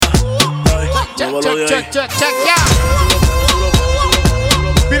Check, yeah.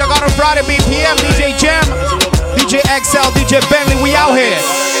 Peter Carter Friday, BPM, DJ Jam, DJ XL, DJ Bentley, we out here.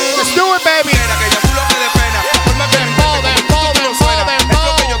 Let's do it, baby.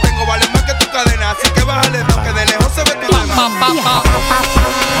 Así que bájale, no, que de lejos se ve tu alma.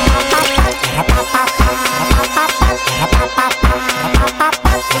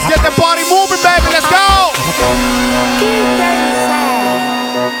 Let's get the party moving, baby. Let's go.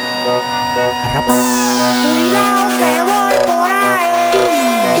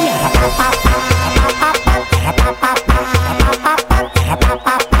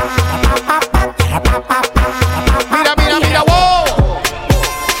 Cuidado que voy por ahí. Mira, wow.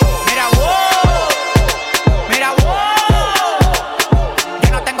 Mira, yo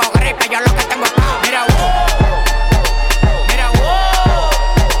no tengo gripe, yo lo que tengo es mira,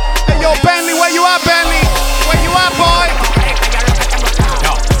 Hey, yo, Bentley, where you at, Bentley? Where you at, boy?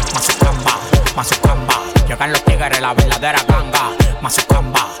 Yo, Mazucamba, llegan los tigres, la verdadera ganga.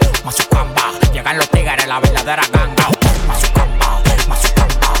 Mazucamba, llegan los tigres, la verdadera ganga. Mazucamba,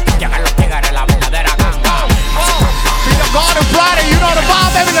 llegan los tigres, la verdadera ganga. Peter Carter Friday, you know the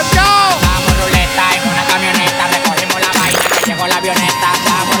vibe, baby. Let's go. Damos ruleta en una camioneta, recogimos la vaina que llegó la avioneta.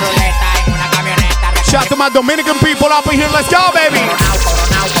 Damos ruleta en una camioneta. Shout to my Dominican people up in here. Let's go, baby.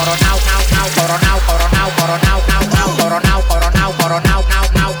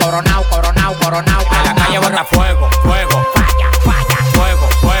 Coronao. En la calle bota fuego.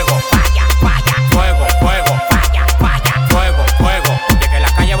 Que la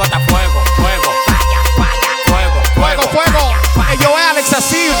calle bota fuego. Hey, yo, Alex, I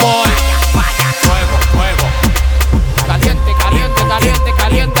see you, boy. Fuego. Caliente, ardiente.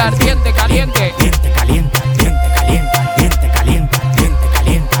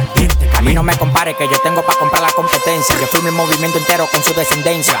 A mí no me compare que yo tengo pa' comprar la competencia. Yo firmo el movimiento entero con su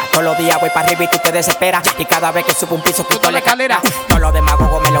descendencia. Todos los días voy para arriba y tú te desesperas. Y cada vez que subo un piso quito la escalera. Todos los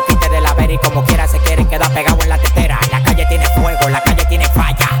demagogos me lo quite de la vera. Y como quiera se quieren quedar pegados en la tetera. La calle tiene fuego, la calle tiene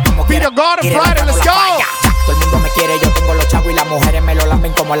falla. Como quiera, Peter Carter tire la Friday, let's fórmula go. falla. Todo el mundo me quiere, yo tengo los chavos. Y las mujeres me lo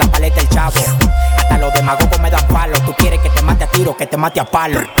lamben como la paleta del chavo. Hasta los demagogos me dan palo. Tú quieres que te mate a tiro, que te mate a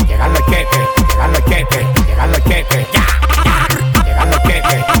palo. Llegando el cheque.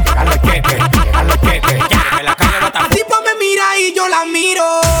 Que la calle bota La tipa me mira y yo la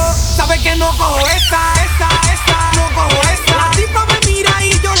miro. Sabe que no cojo esta. No cojo esta. La tipa me mira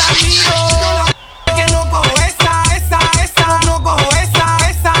y yo la miro. Que no cojo esta. No cojo esta.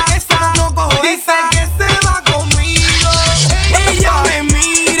 No cojo esta. Dice que se va conmigo. Ella me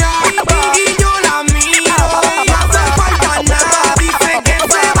mira y yo la miro. No hace falta nada. Dice que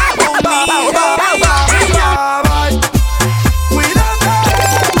se va conmigo. Ella va. Cuídate.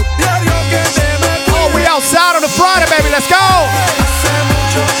 Diario que te me Oh, we outside on the Friday, baby. Let's go.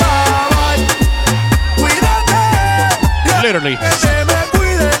 Literally.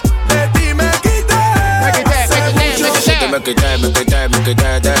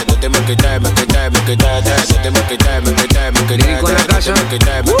 Rico en la casa. Me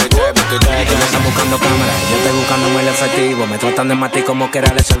están buscando cámaras, yo estoy buscándome el efectivo. Me tratan de matar como que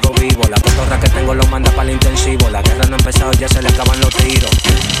era les algo vivo. La cotorra que tengo lo manda para el intensivo. La guerra no ha empezado, ya se le acaban los tiros.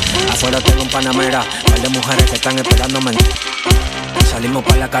 Afuera tengo un panamera, par de mujeres que están esperándome. Salimos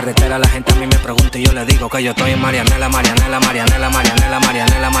por la carretera, la gente a mí me pregunta y yo le digo que yo estoy en Marianela.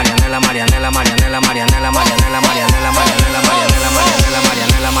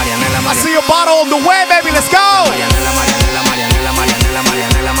 I see a bottle on the way, baby. Let's go.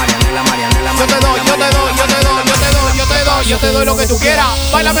 Yo te doy lo que tú quieras.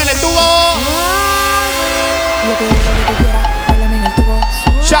 Báilame en el tubo.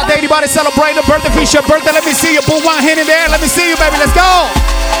 Shout to anybody celebrating a birthday, feast your birthday. Let me see you. Put one hand in there. Let me see you, baby. Let's go.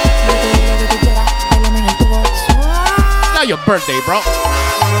 Not your birthday, bro.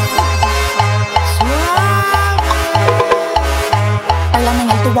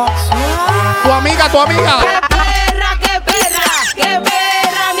 Tu amiga. Qué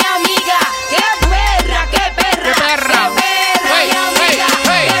perra, mi amiga. Qué perra. Qué perra. Mi amiga.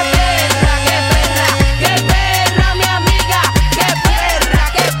 Hey. Qué perra, mi amiga. Qué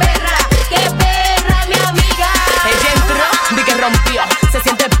perra, mi amiga. Ella entró, di que rompió. Se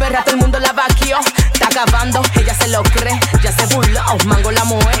siente perra, todo el mundo la vaquió. Está acabando, ella se lo cree. Ya se burló, mango la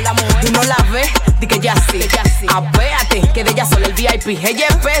mujer. Uno la ve, di que ya sí. Apéate, que de ella solo el VIP. Ella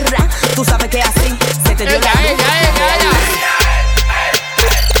es perra, tú sabes que así se te dio la luz. Ella.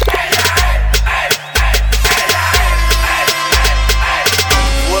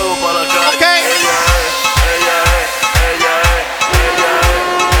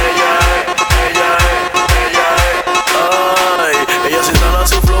 Ella se instala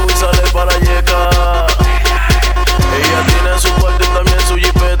su flow y sale para yeca.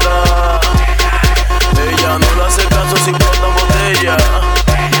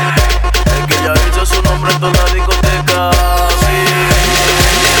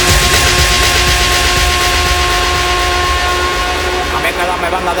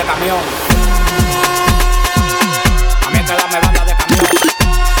 camión. A mí es que dame banda de camión.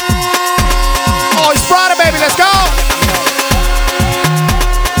 Oh, it's Friday, baby, let's go.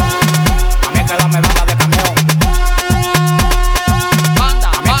 A mí es que dame banda de camión. Banda,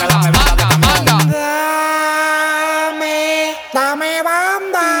 a mí es que dame banda de camión. Dame banda.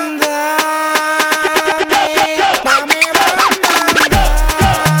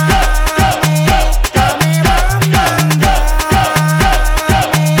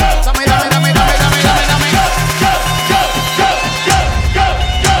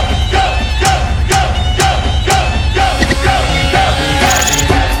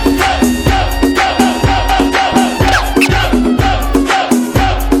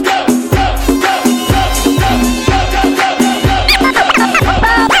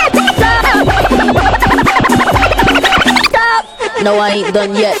 No, I ain't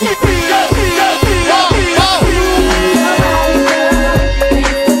done yet.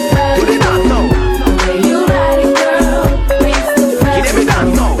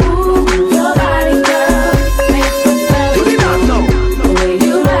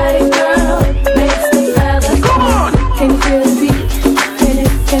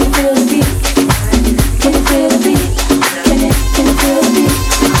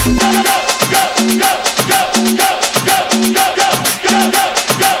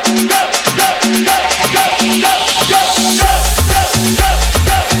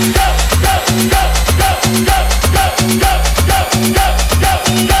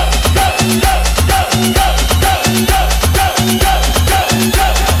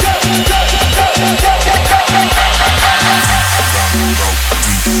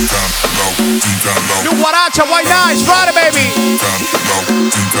 New Guaracha, white nice, Friday, baby.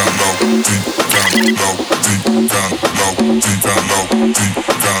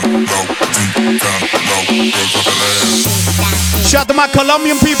 Shout to my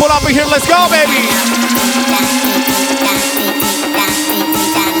Colombian people up in here, let's go, baby.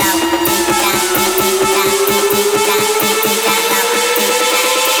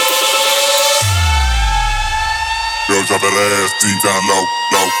 Girl, drop that ass deep down low,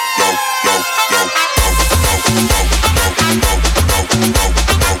 low, low, low, low,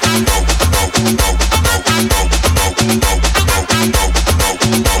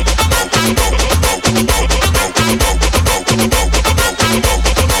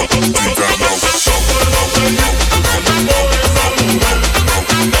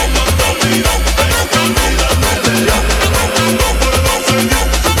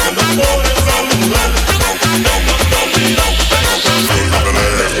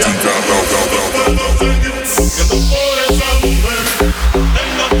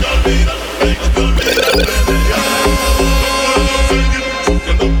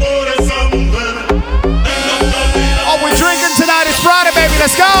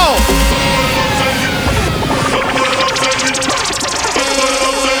 Let's go.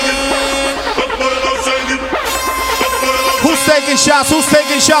 Who's taking shots? Who's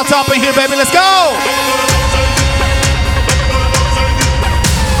taking shots up in here, baby? Let's go.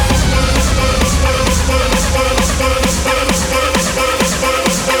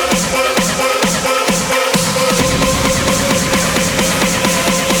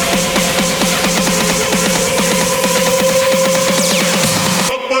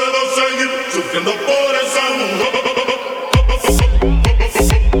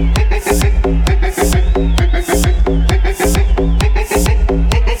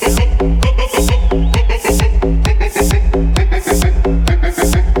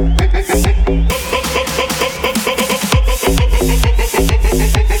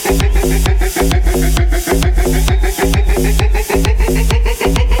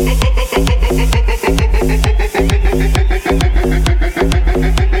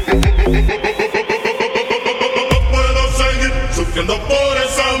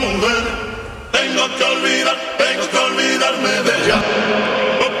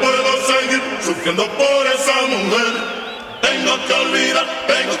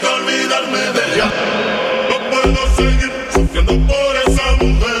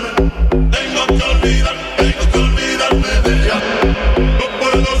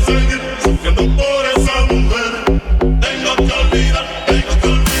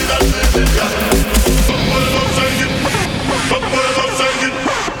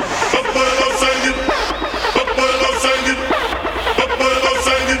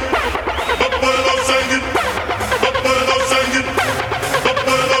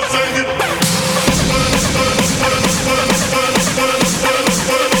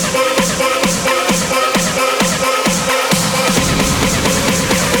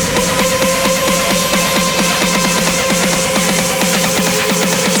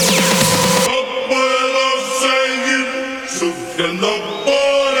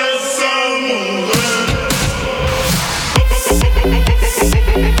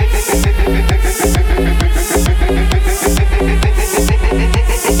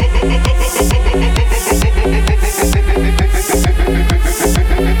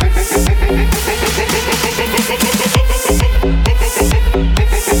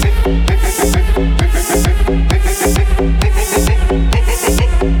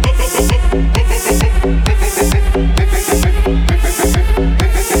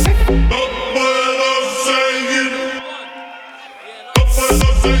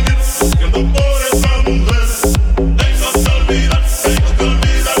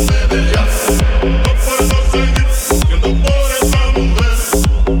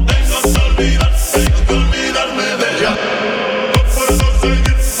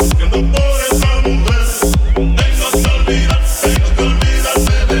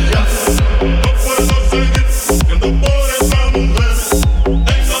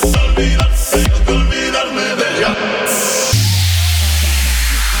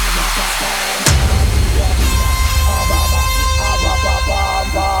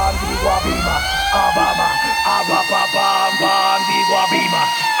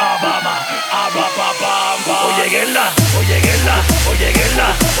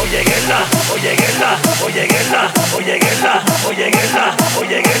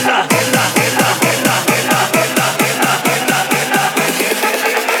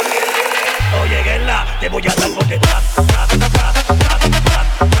 Te voy a dar por detrás.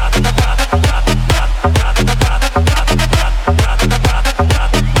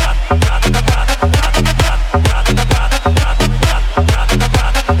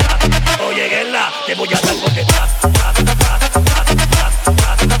 Oye, Guerra, te voy a dar por detrás.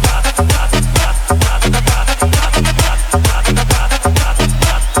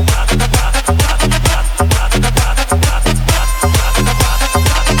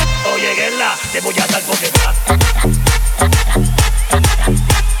 Oye, Guerra, te voy a dar por detrás.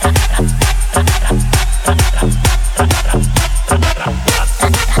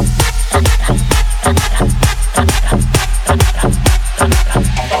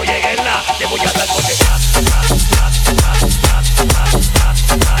 Oye, Guerra, te voy a dar por detrás.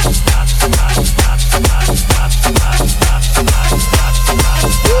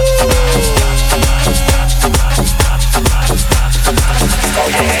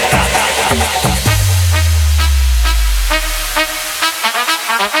 Oye, Guerra.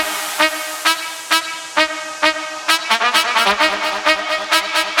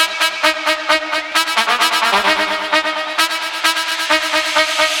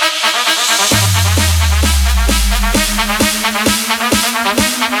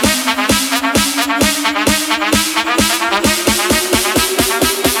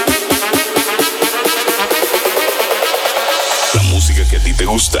 La música que a ti te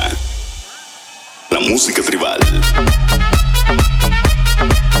gusta. La música tribal.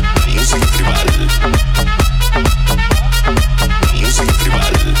 La música tribal. La música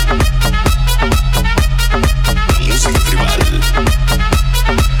tribal. La música tribal.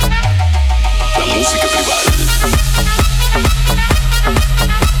 La música tribal.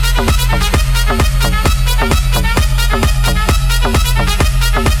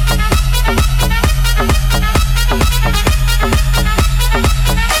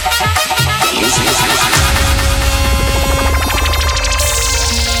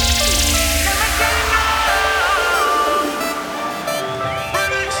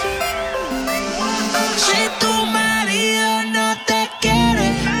 Si tu marido no te quiere,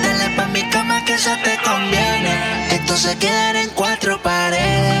 dale pa' mi cama que eso te conviene. Esto se queda en cuatro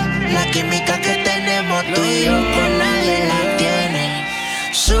paredes. La química que tenemos tú y yo con nadie la tiene.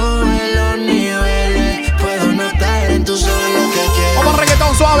 Sube los niveles, puedo notar en tus ojos lo que quieres. Vamos,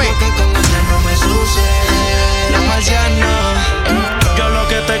 reggaetón suave. Lo que con otra no me sucede. La marciana, yo lo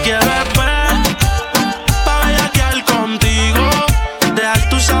que te quiero es ver, pa' bellaquear contigo, dejar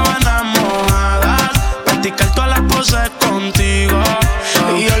tus sábanas mojadas, practicar todas las poses contigo.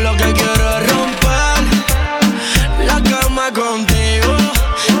 Y yo lo que quiero es romper la cama contigo,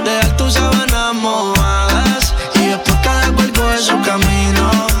 dejar tus sábanas mojadas y después cada cual coge su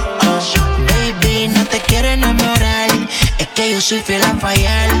camino. Baby, no te quiero enamorar, es que yo soy fiel a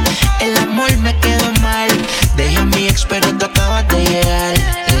fallar. El amor me quedó mal, dejé a mi ex pero tú acabas de llegar.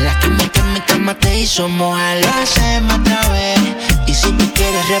 La química en mi cama te hizo mojar. Lo hacemos otra vez y si tú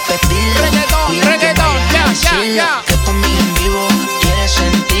quieres repetirlo, Reggaetón, ya. que conmigo en vivo quieres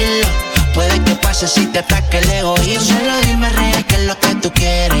sentirlo. Puede que pase si te ataque el egoísmo. Solo dime real qué es lo que tú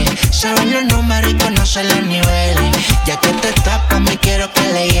quieres. Saber los números y conocer los niveles. Ya que te tapas me quiero que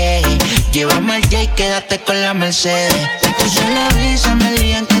le llegue. Llévame al J y quédate con la Mercedes. Tú solo avísame el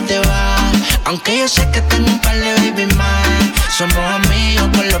día en que te vas. Aunque yo sé que tengo un par de baby más. Somos amigos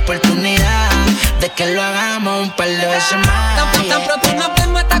con la oportunidad de que lo hagamos un par de veces más. Tan pronto nos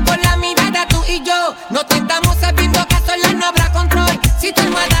vemos hasta con la mirada tú y yo. No te estamos sabiendo que a solas no habrá control. Si tu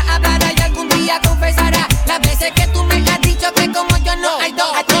almohada hablará y algún día confesará las veces que tú me has dicho que como yo no hay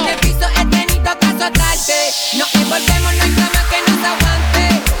dos. Aquí en el piso he tenido que azotarte. Nos envolvemos, no hay cama que nos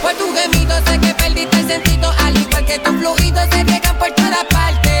aguante. Por tu gemido sé que perdiste el sentido, al igual que tus fluidos se riegan por toda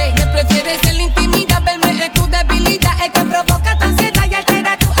parte. Me prefieres en la intimidad, verme en tu debilidad. El que provoca tu ansiedad y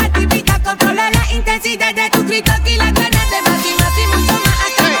altera tu actividad. Controla la intensidad de tus gritos y las ganas de más y más y mucho más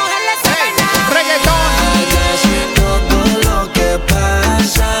hasta mojar la sábana. Reggaetón. Todo lo que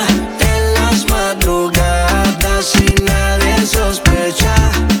pasa en las madrugadas y nadie sospecha.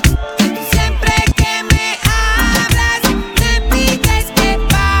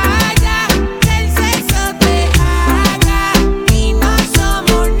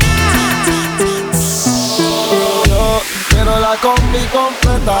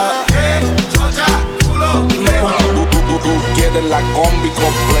 completa. Tú quieres la combi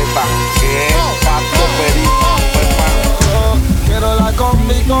completa. ¿Qué? Pato, perico, pepa. Quiero la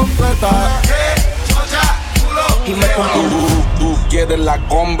combi completa. Tú quieres la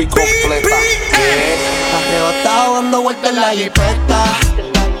combi completa. ¿Qué? Arrebatado dando vueltas en la jipeta.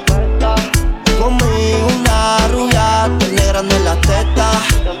 Conmigo una rubia, tiene grande en las tetas.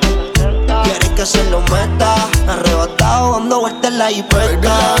 Quieres que se lo meta. Arrebatado dando vueltas en la Baby, la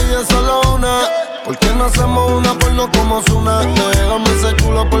jipeta. vida es solo una. ¿Por qué no hacemos una porno como Zuna? Déjame ese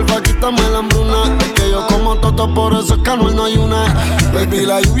culo, porfa, quítame la hambruna. Es que yo como toto, por eso es que no hay una. Baby,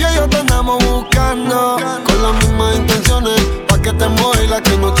 la lluvia y yo te andamos buscando con las mismas intenciones. Pa' que te mueva y la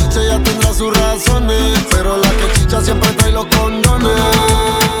que no chicha ya tendrá sus razones. Pero la que chicha siempre trae los condones.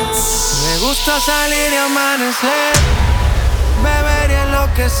 Me gusta salir y amanecer, beber y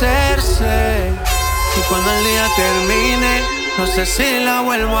enloquecerse. Y cuando el día termine, no sé si la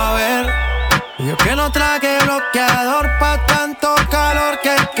vuelvo a ver. Yo que no traje bloqueador pa' tanto calor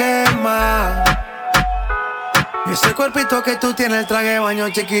que quema. Y ese cuerpito que tú tienes, el traje de baño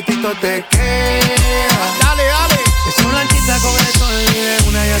chiquitito te queda. Dale, dale. Esa blanquita con el sol y de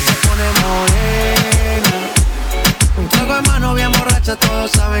una ya se pone morena. Un trago de mano bien borracha, todos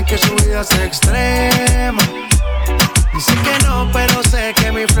saben que su vida es extrema. Dicen que no, pero sé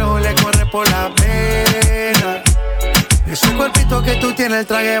que mi flow le corre por la pena. Ese cuerpito que tú tienes, el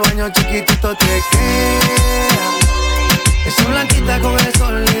traje de baño chiquitito te queda. Esa blanquita con el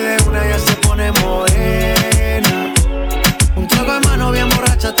sol y de una ya se pone morena. Un trago de mano bien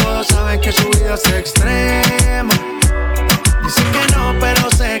borracha, todos saben que su vida es extrema. Dicen que no,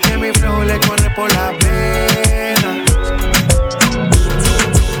 pero sé que mi flow le corre por la pena.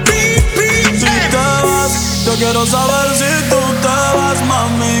 Si te vas, yo quiero saber si tú te vas,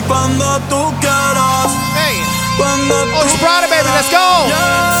 mami, cuando tú quieras. Hey. Cuando Oh, it's Friday, baby, let's go.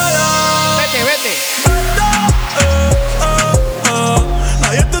 Vete, vete.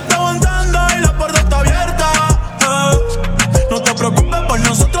 Nadie te está aguantando y la puerta está abierta. No te preocupes por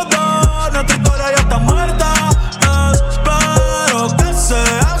nosotros dos, nuestra historia ya está muerta. Espero que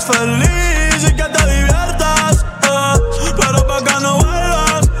seas feliz y que te diviertas. Pero pa' que no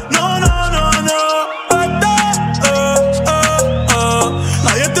vuelvas, no, no, no, no.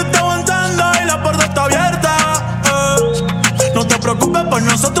 Nadie te está aguantando y la puerta está abierta. No te preocupes por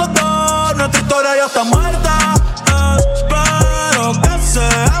nosotros dos, nuestra historia ya está muerta. Espero que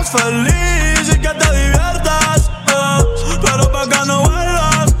seas feliz y que te diviertas. Pero pa' que no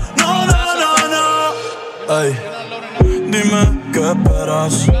vuelvas, no, no, no, no. Ay, dime qué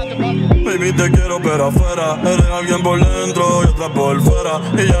esperas. Baby, te quiero pero afuera. Eres alguien por dentro y otra por fuera.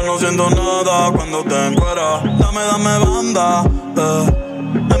 Y ya no siento nada cuando te encueras. Dame, dame banda,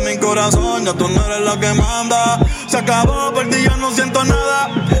 en mi corazón ya tú no eres la que manda. Se acabó, por ti ya no siento nada.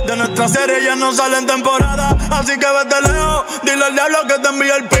 De nuestra serie ya no sale en temporada. Así que vete lejos, dile al diablo que te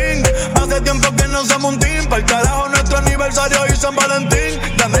envíe el ping. Hace tiempo que no somos un team. Pa'l carajo nuestro aniversario y San Valentín.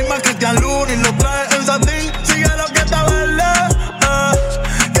 Ya no hay más Cristian Luna y lo trae en satín. Sigue lo que está verde,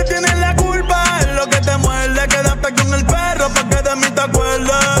 que tienes la culpa, es lo que te muerde. Quédate con el perro pa' que de mí te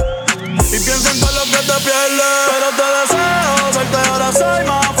acuerdes. Y piensa en todo lo que te pierdes. Pero te deseo suerte, ahora soy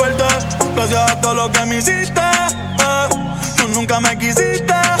más fuerte. Gracias a todo lo que me hiciste. Tú nunca me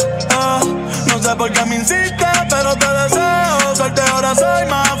quisiste. No sé por qué me insistes. Pero te deseo suerte, ahora soy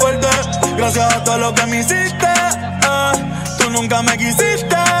más fuerte. Gracias a todo lo que me hiciste. Tú nunca me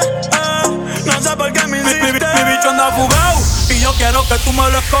quisiste. No sé por qué me insistes. Mi bicho anda fugado y yo quiero que tú me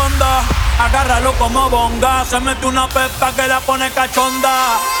lo escondas. Agárralo como bonga. Se mete una pepa que la pone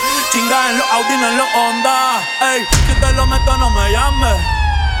cachonda. Chinga en los Audi, en los Honda. Ey, si te lo meto no me llames.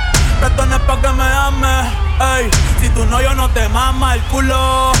 Esto no es pa' que me ames. Ey, si tú no, yo no te mama el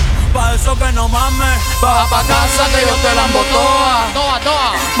culo. Pa' eso que no mames. Baja pa' casa que yo te la embotoa. Toa,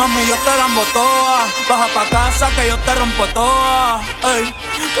 toa. Mami, yo te la embotoa. Baja pa' casa que yo te rompo toa. Ey,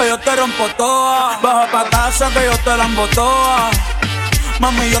 que yo te rompo toa. Baja pa' casa que yo te la embotoa.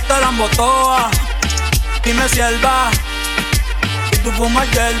 Mami, yo te la embotoa. Dime si él va. Tú fumas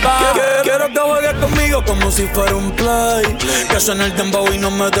hierba. Quiero que juegues conmigo como si fuera un play. Que suene el dembow y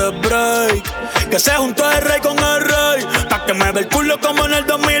no me des break. Que se juntó el rey con el rey. Pa' que me ve el culo como en el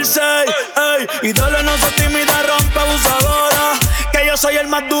 2006. Ey, y dale, no se tímida, rompe abusadora. Que yo soy el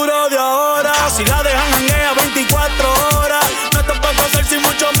más duro de ahora. Si la dejan janguea 24 horas. No te puedo hacer sin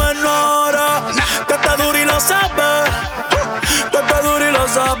mucho menor. Que está duro y lo sabes. Que está duro y lo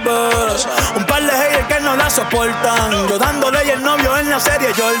sabes. Un par de haters que no la soportan. Yo dándole y el novio en la serie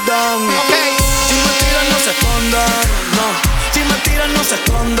Jordan. Okay. Si me tiran no se escondan, no. Si si me tiran no se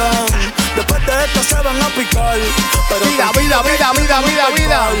escondan. Después de esto se van a picar. Pero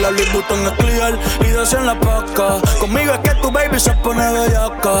vida. La Louis Vuitton es clear y deseo en la paca. Conmigo es que tu baby se pone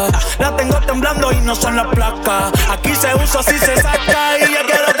bellaca. La tengo temblando y no son las placas. Aquí se usa, así se saca. Y ya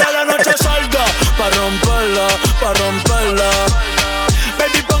quiero que la noche salga. Pa' romperla.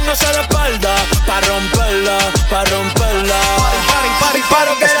 Baby, póngase la espalda. Pa' romperla.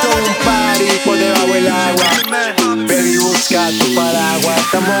 Esto es un party por debajo del agua. Baby, busca tu paraguas.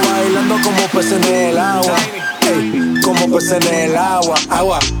 Estamos bailando como peces en el agua. Ey, como peces en el agua.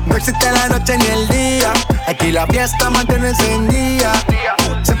 No existe la noche ni el día. Aquí la fiesta mantiene encendida.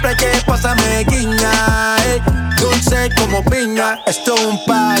 Siempre hay que pasarme guiña. Ey, dulce como piña. Esto es un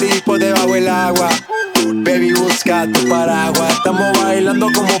party por debajo del agua. Baby, busca tu paraguas. Estamos bailando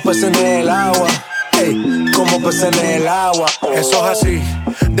como peces en el agua. Ey, como peces en el agua. Eso es así,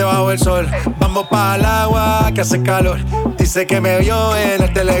 debajo del sol. Vamos para el agua que hace calor. Dice que me vio en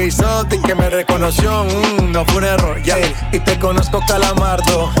el televisor y que me reconoció. No fue un error, ya. Y te conozco,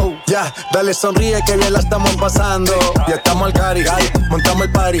 Calamardo. Ya, dale sonríe que bien la estamos pasando. Ya estamos al cari, montamos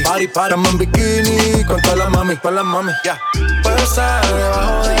el party. Estamos en bikini con todas las mami, ya. Puedo estar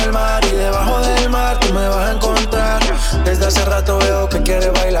debajo del mar y debajo del mar tú me vas a encontrar. Desde hace rato veo que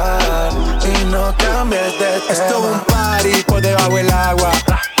quieres bailar y no cambies de tema. Esto es un party por debajo del agua.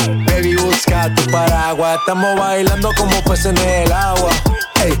 Baby, busca tu paraguas. Estamos bailando como peces en el agua.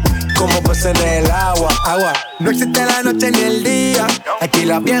 Ey, como peces en el agua. No existe la noche ni el día. Aquí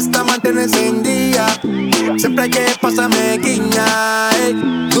la fiesta mantiene encendida. Siempre hay que pasarme guiña. Ey,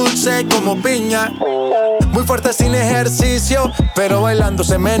 dulce como piña. Muy fuerte sin ejercicio, pero bailando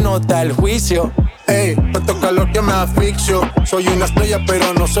se me nota el juicio. Ey, tanto calor que me asfixio. Soy una estrella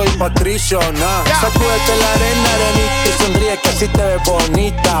pero no soy Patricio, nah. Sacúdete la arenita y sonríe que así te ves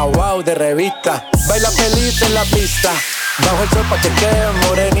bonita. Wow, de revista. Baila feliz en la pista. Bajo el sol pa' que quede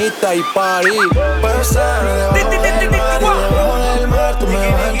morenita y party. Puedo estar debajo del mar y debajo del mar tú me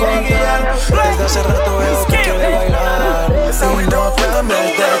vas a encontrar. Desde hace rato veo que quieres bailar y no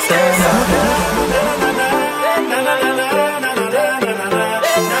cambies de tema.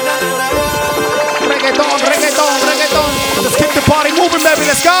 Reggaeton. Let's keep the party moving, baby.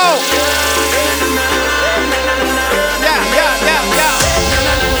 Let's go. Yeah.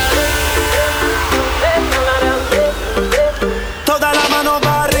 Toda la mano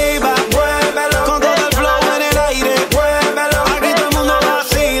para arriba, muévelo. Con todo el flow en el aire, muévelo. Aquí todo el mundo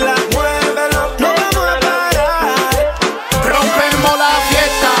vacila, muévelo. No vamos a parar. Rompemos la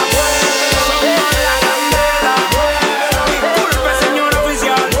fiesta. Somos la candela, muévelo. Disculpe, señor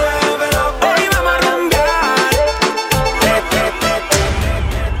oficial, muévelo. Hoy vamos a rumbear.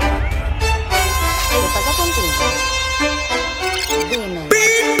 ¿Qué pasa contigo? Dime.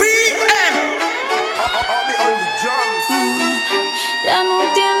 Ya no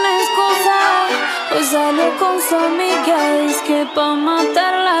tienes cosa, hoy salió con su amiga. Dice que pa'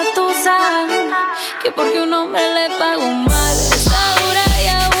 matar la tusa, que porque un hombre le pagó mal, está dura y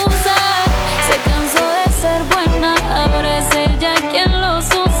abusa. Se cansó de ser buena, ahora es ella quien los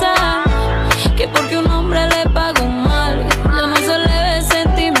usa. Que porque un hombre le pagó mal, ya no se le ve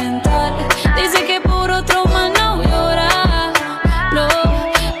sentimental. Dice que por otro más no llora, no,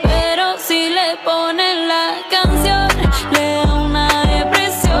 pero si le ponen la canción le da una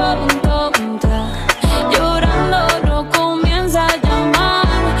depresión tonta. Llorando no comienza a llamar,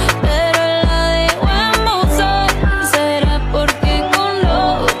 pero él la dejó en buzón. Será porque con la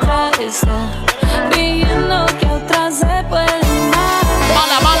otra está viviendo que otra se puede más.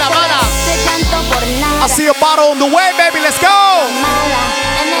 Mala. Te canto por nada. I see a bottle on the way, baby. Let's go.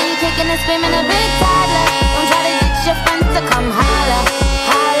 And then you kicking and screaming a big toddler. Don't try to get your friends to come holla.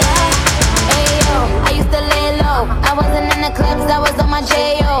 Ayo, I used to lay low. I wasn't in the clubs, I was on my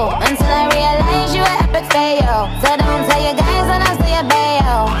J.O. Until I realized you were epic fail. So don't tell your guys when I say a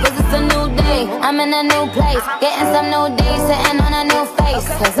bail. Cause it's a new day, I'm in a new place. Getting some new days, sitting on a new face.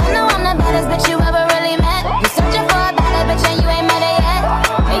 Cause I know I'm the baddest bitch you ever really met. You searching for a better bitch and you ain't met her yet.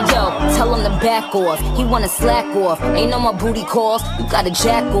 Hey yo, tell him to back off. He wanna slack off. Ain't no more booty calls. You gotta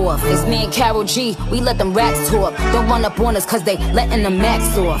jack off. It's me and Karol G. We let them rats talk. Don't run up on us cause they letting the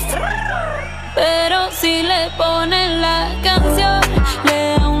max off. Pero si le ponen la canción,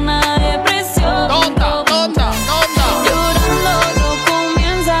 le da una depresión. Tonta. Llorando no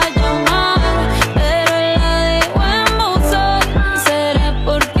comienza a llamar, pero él la dejó en buzón. Será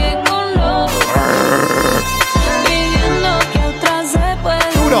porque con los viviendo que otra se puede.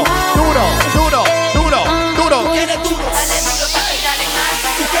 Duro.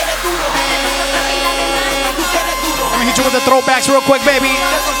 Let me hit you with the throwbacks real quick, baby.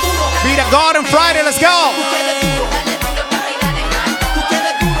 Be the Garden Friday, let's go.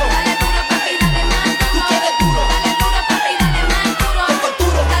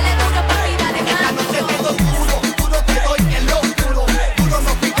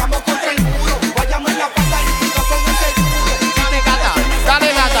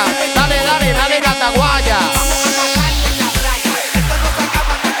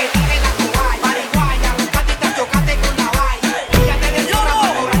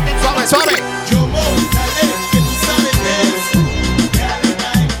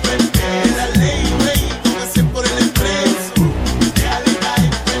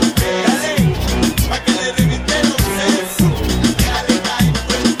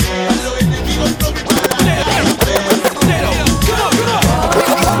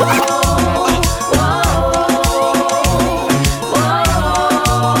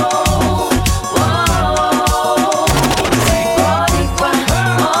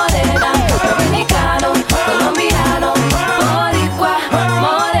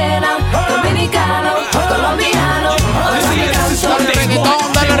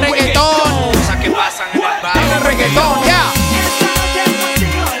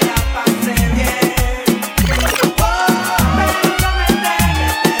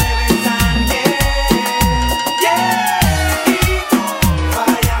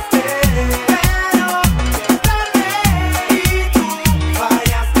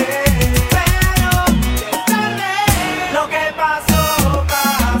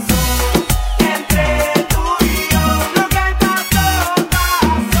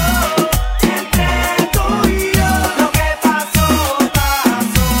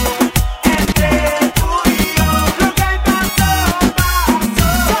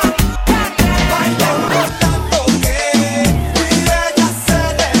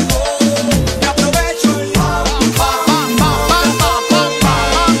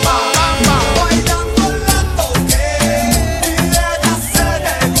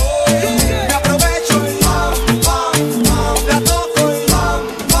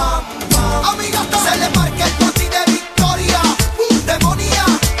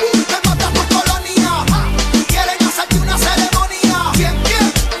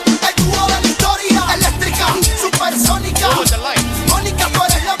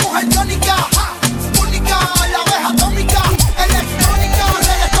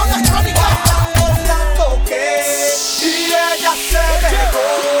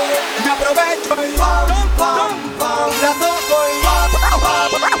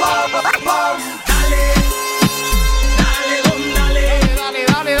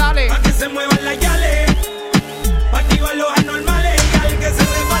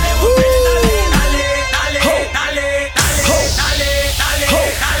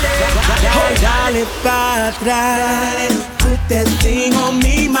 para atrás. Put that thing on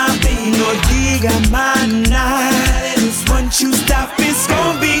me, mami, no diga más nada. Once you stop, it's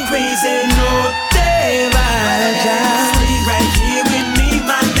gonna be crazy. No te vayas. Stay right here with me,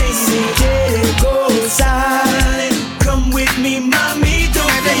 my lady. Quiere gozar. Come with me, mami,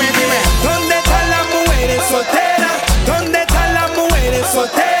 don't be there. ¿Dónde están las mujeres solteras? ¿Dónde están las mujeres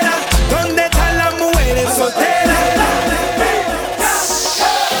solteras? ¿Dónde están las mujeres solteras?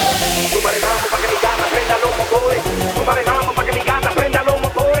 Súmale vamos pa' que mi gata prenda los motores. Súmale vamos pa' que mi gata prenda los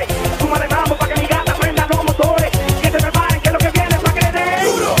motores. Súmale vamos pa' que mi gata prenda los motores. Que se preparen que lo que viene es pa' que le den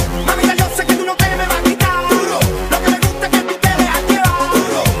duro. Mamita, yo sé que tú no te me vas a quitar duro. Lo que me gusta es que tú te dejas llevar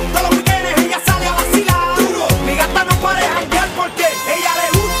duro. Todos los weekends ella sale a vacilar duro. Mi gata no puede janguear porque ella le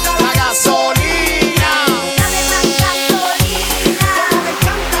gusta la gasolina. Dale más gasolina. Como me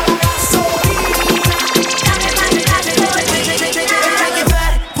encanta la gasolina. Dale más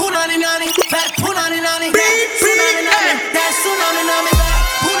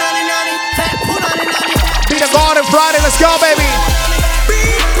Be the Garden Friday, let's go, baby.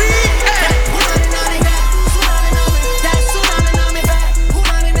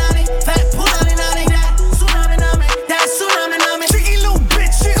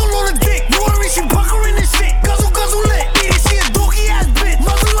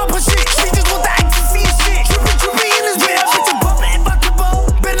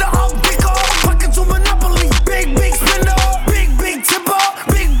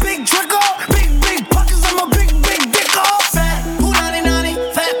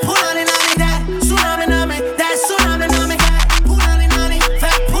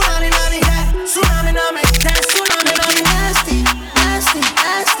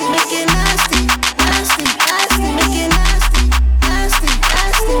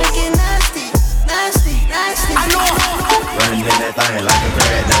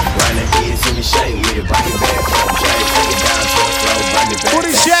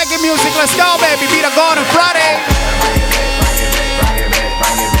 Booty shaking music, let's go, baby. Be the Garden Friday.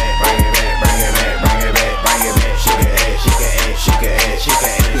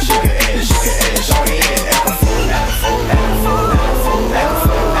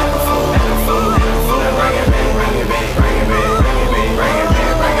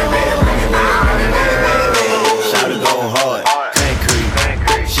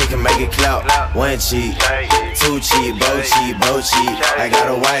 One cheek, two cheek, both cheek, both cheek. I got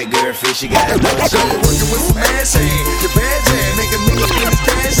a white girlfriend, she got no cheek. Working with some ass hand, the bad jam, make a nigga feel his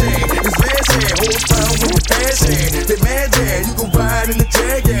dash hand. His last hand, hold down with the fast hand. The mad jam, you can ride in the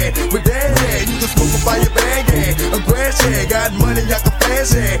jag hand. With that hand, you can smoke up by your bag hand. A grass hand, got money, I can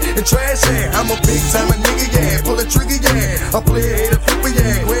fast hand. And trash hand, I'm a big time a nigga, yeah. Pull a trigger, yeah. I play a hit a flipper,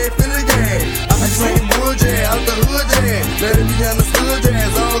 yeah. Go ahead, fill it, yeah. I slang wood, yeah. Out the hood, yeah. Let it be understood, yeah.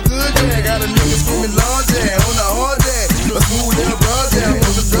 It's all good, yeah. Got a nigga screaming large, yeah. On the hard, yeah. A smooth little broad, yeah.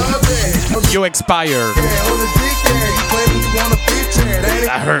 On the drug, yeah. You expired. Yeah, on the dick, yeah. You claim you want a bitch, yeah.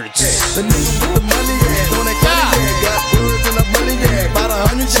 That hurts. The nigga with the money, yeah. On that gunny, yeah. Got birds and the money, yeah. About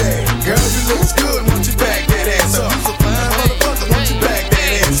 100, yeah. Girl, you looks good. Won't you back that ass up? You so fine, motherfucker. Won't you back that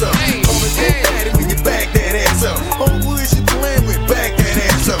ass up? Call me Big Daddy when you back that ass up. Oh, who is you playing with? Back that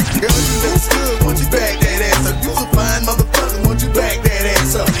ass up. Girl, you looks good. Won't you back that ass up? You so fine, motherfucker. Won't you back that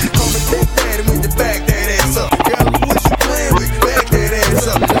ass up? Call me Big Daddy when you back that ass up. Girl, who is you playing with? Back that ass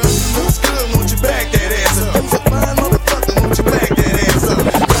up. Girl, you looks good. Won't you back that ass up? You so fine, motherfucker. Won't you back that ass up?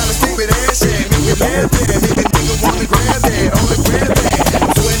 Tryna keep it ass, yeah. Make it laugh, yeah. Make a nigga wanna grab that. Only grab that.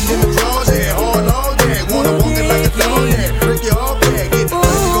 Sweating in the drawers, yeah. Hard all day. Wanna walk it like a dog, yeah. Break your off, yeah. Get the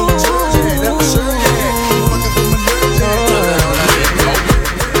money, go to church, yeah. That's for sure, yeah. Fucking with my nerves, yeah.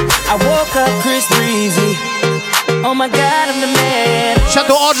 I woke up Chris Breezy. Oh my God, I'm the man. Shout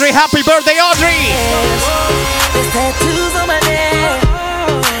out to Audrey. Happy birthday, Audrey. There's tattoos on my neck.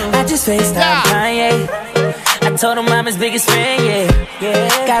 I just FaceTime Kanye. I told him I'm his biggest fan, yeah.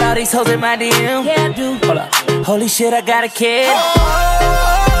 Got all these hoes in my DM. Yeah, I do. Hold up. Holy shit, I got a kid.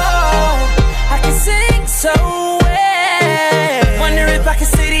 I can sing so well. Wonder if I can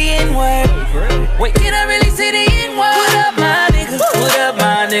say the N-word. Wait, can I really say the N-word? What up, my nigga? What up,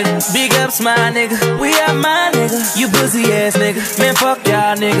 my nigga? Big ups, my nigga. We are my nigga. You pussy ass nigga. Man, fuck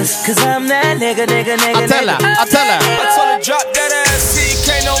y'all niggas. Cause I'm that nigga. I tell her. I told her, drop that ass,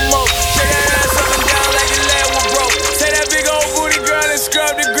 CK no more. Shake that ass up and down like your leg was broke. Take that big old booty girl and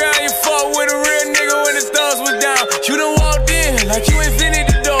scrub the ground. You fought with a real nigga when the stars was down. You done walked in like you invented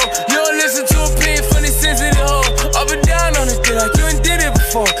the door. You don't listen to a opinion from the sensitive hoe. Up and down on this thing like you ain't did it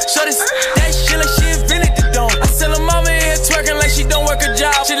before. Show this that shit like she invented the dome. I tell her mama here twerking like she don't work a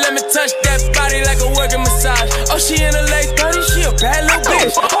job. She let me touch that body like a working massage. Oh, she in a late 30s, she a bad little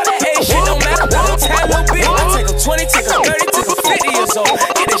bitch. All that hate shit don't matter. so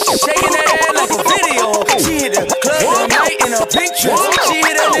get it shaking that ass like a video. She hit the club tonight in a pink dress. She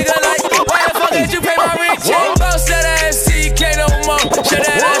hit a nigga like, why the fuck did you pay my rent check? Bounce that ass, CK no more. Shut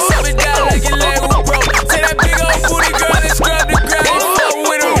that ass up and down like your leg was broke. Take that big old booty girl and scrub the ground. You fuck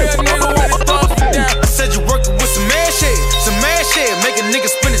with a real nigga when it falls down. I said you working with some mad shit, make a nigga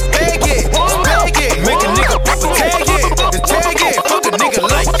spin his bag, yeah. Make a nigga pop a tag, yeah. The tag, yeah. Fuck a nigga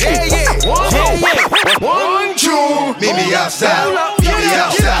like, yeah, yeah. Yeah, yeah. 1, 2, meet me outside. Meet me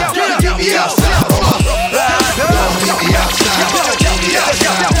outside. Meet me outside. Meet me outside. Meet me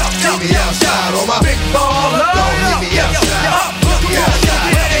outside. Meet me outside on my big baller. Meet me outside. Meet me outside.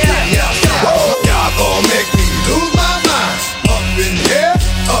 Meet me outside. Y'all gon' make me lose my mind. Up in here,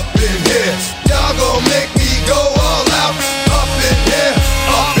 up in here. Y'all gon' make me go all out. Up in here,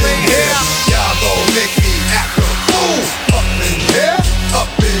 up in here. Y'all gon' make me act a fool. Up in here,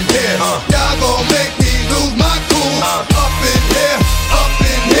 up in here. Y'all gon' make me lose my cool. Up in here, up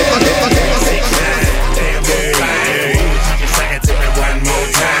in here. Damn, say it to me one more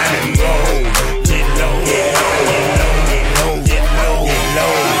time and go. Get low, get low, get low, get low, get low, get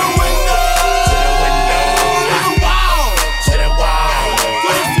low. To the wall. To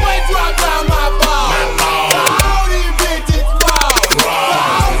the sweat drop down my ball. My ball. All these bitches fall.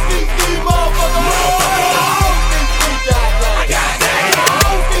 All these motherfuckers. I got that.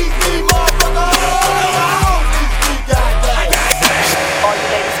 All these motherfuckers. All you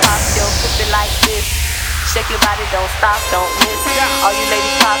ladies pop your pussy like this. Shake your body, don't stop, don't miss. All you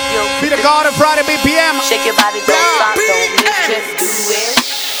ladies pop your Be the Garden Friday BPM. Shake your body, don't stop, don't miss. Just do it,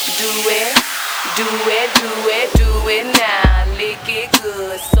 do it, do it, do it, do it now. Lick it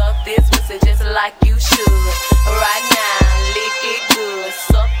good, suck this pussy just like you should. Right now, lick it good,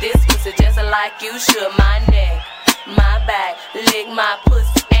 suck this pussy just like you should. My neck, my back, lick my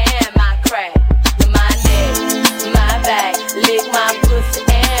pussy and my crack. My neck, my back, lick my pussy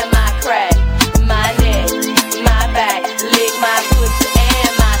and my crack. My neck, my back, lick my pussy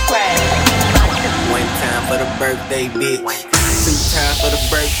and my crack. One time for the birthday, bitch. 2 times for the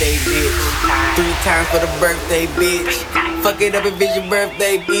birthday, bitch. 3 times for the birthday, bitch. Fuck it up if it's your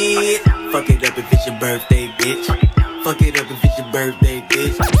birthday, bitch. Fuck it up if it's your birthday, bitch. Fuck it up if it's your birthday,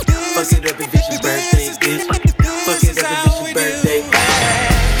 bitch. Fuck it up if it's your birthday, bitch. Fuck it up if it's your birthday, bitch.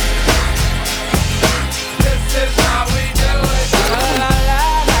 This is how we do it. La, la,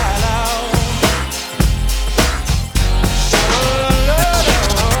 la, la.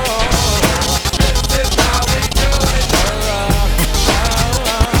 This is how we do it.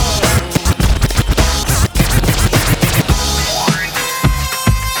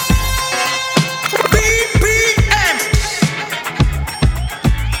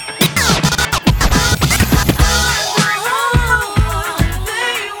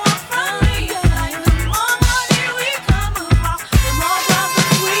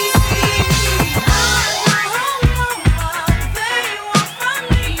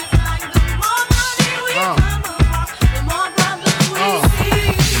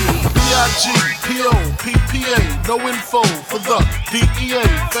 BPM. No info for the DEA.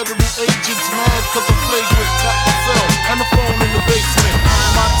 Federal agents mad cause I played with Tap myself and the phone in the basement.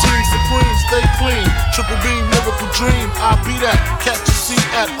 My team supreme, stay clean. Triple beam, lyrical dream. I be that. Catch a seat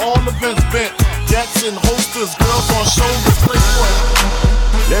at all events bent. Jackson holsters, girls on shoulders. Play what?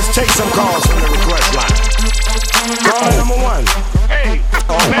 Let's take some calls from the request line. Call number 1. Hey,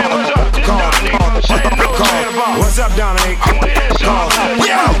 man, what's up? This Call. What's up, Dominic? Call.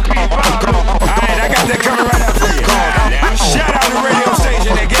 Alright, I got that coming right up for you. Shout out the radio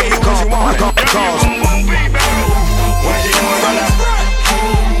station that gave you what you want. Call. What you doing, brother?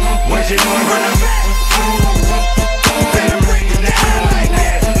 What you doing, brother? Better break it down like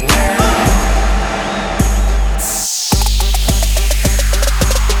that.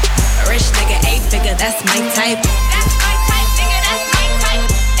 Rich nigga, 8-figure, that's my type. That's my type, nigga, that's my type.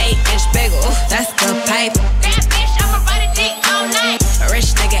 8-inch bagel, that's the pipe. That bitch, I'ma ride a dick all night.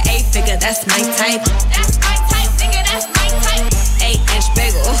 Rich nigga, 8-figure, that's my type. That's my type, nigga, that's my type. 8-inch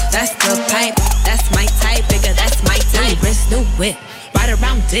bagel, that's the pipe. That's my type, nigga, that's my type. New wrist, new whip, ride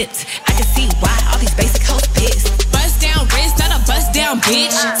around dipped. I can see why all these basic hoes pissed. Bust down wrist, not a bust down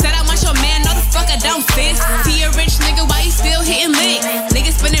bitch. Said I want your man, no the fuck I don't sis. See a rich nigga, why you still hitting licks?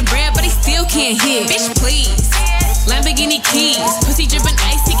 Nigga spinning bread, but he still can't hit. Bitch, please. Lamborghini keys, pussy dripping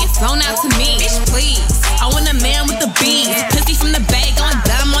ice, he get flown out to me. Bitch, please. I want a man with the beads, pussy from the bag, going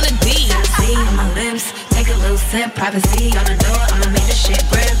dumb on a D. See on my lips, take a little sip, privacy on the door, I'ma make this shit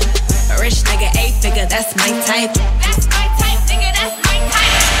grip. A rich nigga, 8-figure, that's my type. That's my type, nigga.